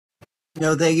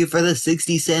Yo, thank you for the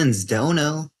 60 cents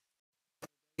dono.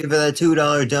 Thank you for that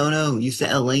 $2 dono. You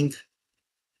sent a link.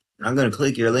 I'm gonna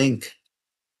click your link.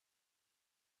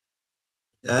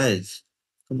 Guys,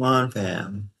 come on,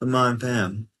 fam. Come on,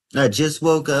 fam. I just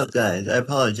woke up, guys. I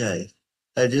apologize.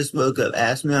 I just woke up.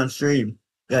 Ask me on stream.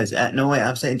 Guys, no way,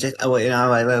 I'm saying just, oh, wait, no,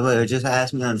 wait. Just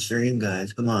ask me on stream,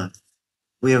 guys. Come on.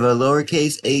 We have a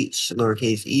lowercase h,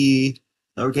 lowercase e,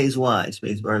 lowercase y,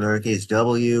 spacebar, lowercase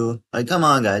w. Like, come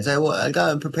on, guys. I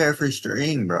gotta prepare for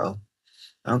stream, bro.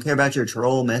 I don't care about your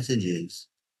troll messages.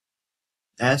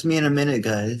 Ask me in a minute,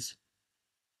 guys.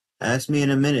 Ask me in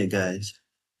a minute, guys.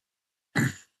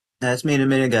 Ask me in a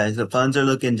minute, guys. The funds are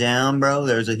looking down, bro.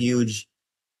 There's a huge,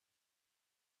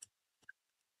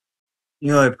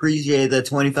 I appreciate the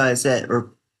 25 cent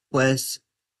request.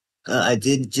 I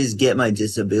did just get my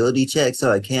disability check,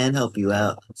 so I can help you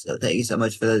out. So thank you so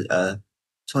much for the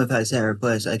 25 cent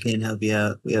request. I can help you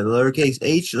out. We have lowercase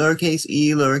h, lowercase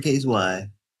e, lowercase y,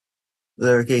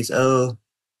 lowercase o,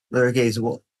 lowercase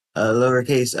y,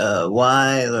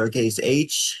 lowercase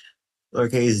h,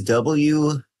 lowercase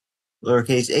w,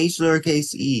 lowercase h,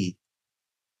 lowercase e.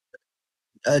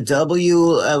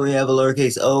 W, we have a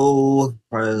lowercase o,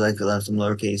 probably like some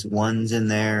lowercase ones in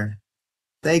there.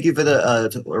 Thank you for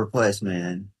the request,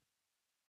 man.